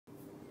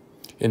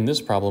In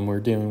this problem, we're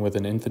dealing with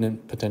an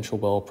infinite potential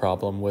well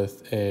problem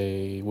with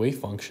a wave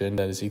function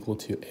that is equal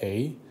to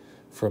a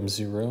from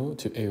 0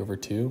 to a over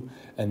 2,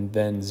 and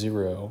then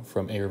 0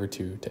 from a over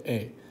 2 to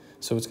a.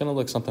 So it's going to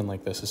look something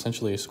like this,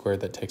 essentially a square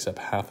that takes up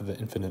half of the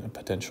infinite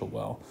potential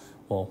well,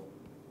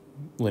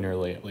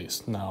 linearly at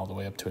least, not all the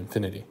way up to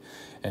infinity.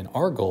 And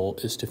our goal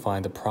is to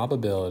find the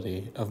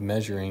probability of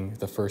measuring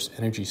the first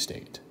energy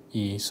state,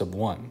 E sub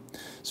 1.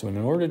 So in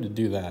order to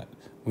do that,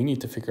 we need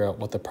to figure out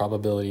what the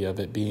probability of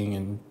it being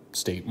in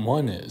state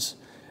 1 is.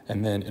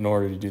 And then in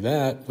order to do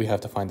that, we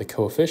have to find the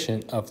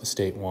coefficient of the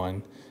state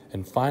 1.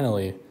 And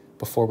finally,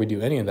 before we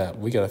do any of that,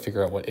 we got to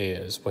figure out what A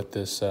is, what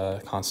this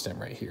constant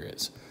right here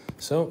is.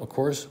 So, of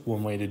course,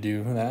 one way to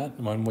do that,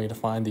 one way to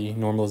find the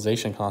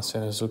normalization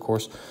constant is, of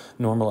course,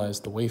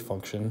 normalize the wave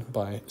function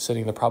by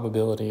setting the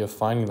probability of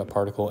finding the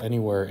particle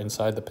anywhere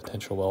inside the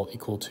potential well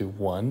equal to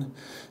 1.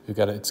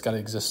 It's got to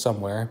exist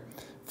somewhere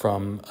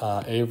from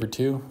A over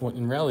 2. Well,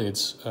 in reality,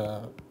 it's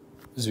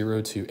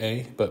 0 to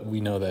a, but we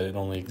know that it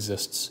only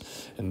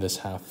exists in this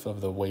half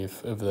of the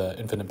wave of the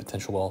infinite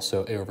potential well,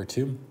 so a over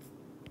 2.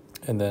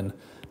 And then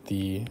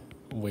the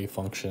wave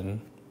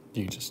function,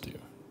 you just do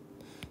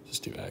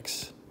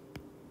x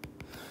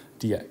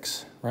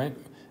dx, right?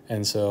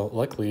 And so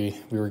luckily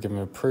we were given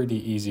a pretty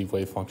easy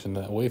wave function.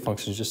 That wave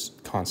function is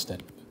just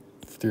constant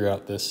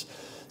throughout this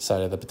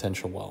side of the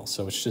potential well,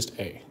 so it's just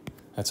a.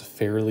 That's a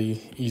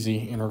fairly easy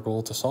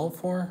integral to solve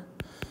for.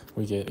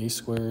 We get a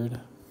squared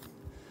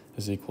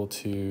is equal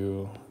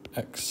to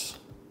x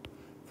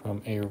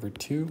from a over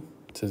 2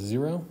 to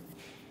 0.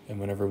 And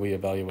whenever we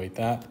evaluate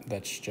that,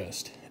 that's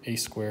just a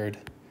squared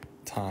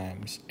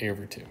times a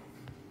over 2.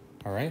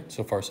 All right,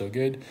 so far so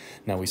good.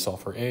 Now we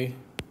solve for a.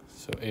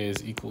 So a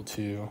is equal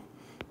to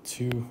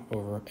 2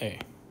 over a.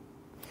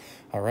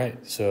 All right,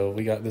 so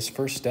we got this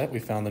first step. We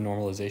found the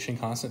normalization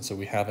constant, so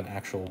we have an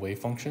actual wave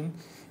function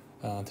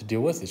to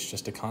deal with. It's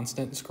just a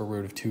constant, square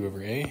root of 2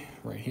 over a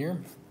right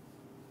here.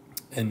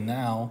 And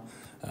now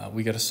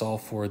we got to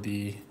solve for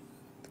the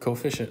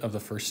coefficient of the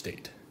first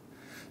state.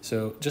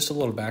 So just a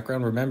little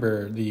background,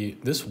 remember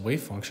this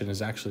wave function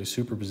is actually a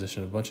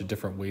superposition of a bunch of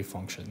different wave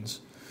functions,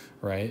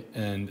 right?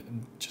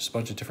 And just a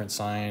bunch of different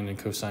sine and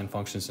cosine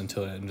functions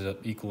until it ends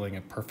up equaling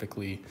a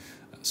perfectly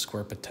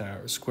square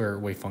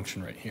wave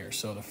function right here.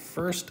 So the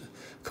first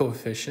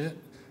coefficient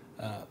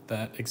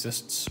that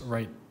exists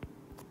right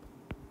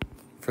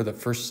for the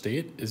first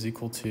state is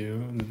equal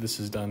to, this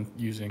is done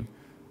using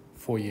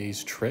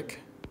Fourier's trick,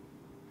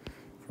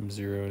 from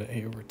 0 to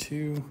a over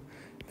 2.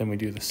 Then we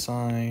do the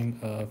sine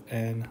of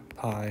n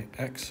pi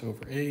x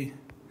over a,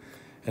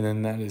 and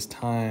then that is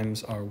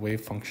times our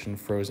wave function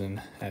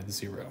frozen at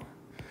 0.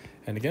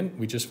 And again,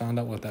 we just found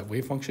out what that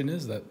wave function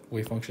is. That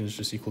wave function is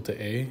just equal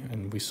to a,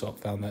 and we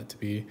found that to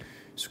be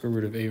square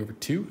root of a over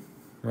 2,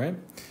 right?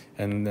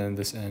 And then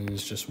this n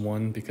is just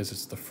 1 because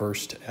it's the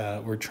first,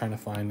 we're trying to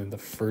find in the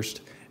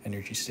first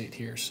energy state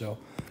here. So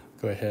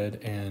go ahead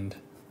and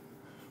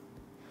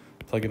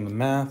plug in the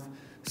math.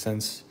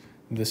 Since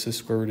this is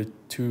square root of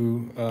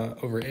 2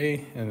 over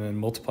a, and then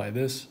multiply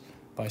this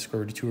by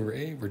square root of 2 over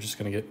a, we're just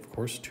going to get, of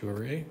course, 2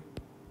 over a.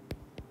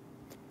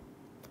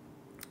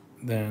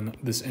 Then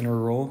this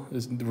integral,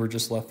 we're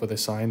just left with a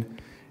sine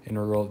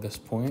integral at this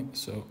point.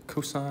 So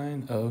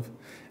cosine of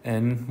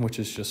n, which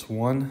is just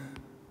 1,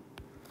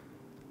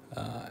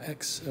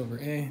 x over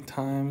a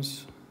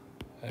times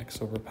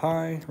x over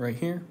pi right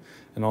here.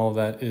 And all of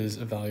that is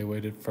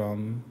evaluated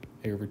from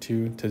a over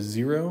 2 to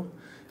 0.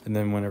 And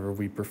then whenever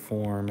we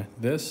perform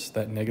this,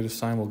 that negative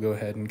sign will go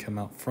ahead and come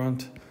out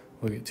front.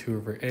 We'll get 2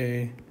 over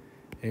a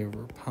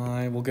over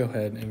pi. We'll go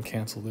ahead and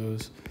cancel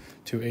those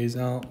two a's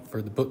out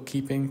for the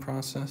bookkeeping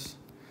process.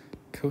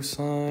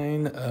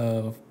 Cosine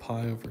of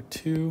pi over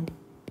 2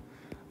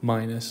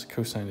 minus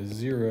cosine of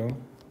 0,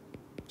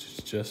 which is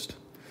just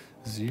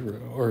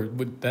 0, or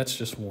that's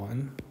just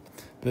 1.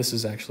 This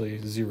is actually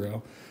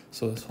 0.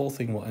 So this whole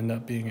thing will end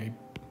up being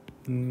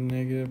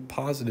a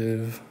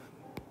positive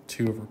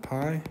 2 over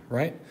pi,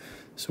 right?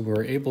 So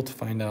we're able to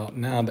find out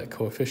now that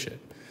coefficient.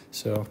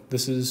 So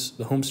this is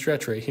the home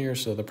stretch right here.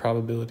 So the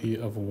probability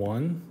of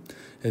 1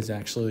 is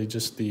actually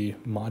just the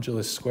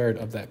modulus squared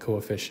of that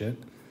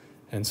coefficient.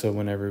 And so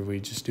whenever we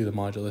just do the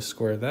modulus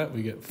square of that,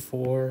 we get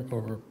 4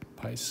 over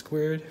pi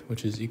squared,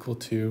 which is equal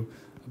to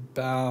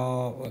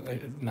about,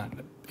 not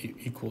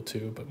equal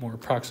to, but more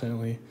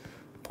approximately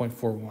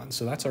 0.41.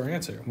 So that's our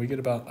answer. We get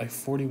about a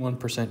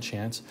 41%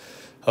 chance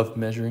of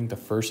measuring the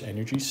first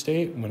energy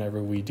state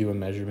whenever we do a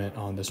measurement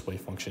on this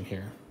wave function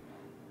here.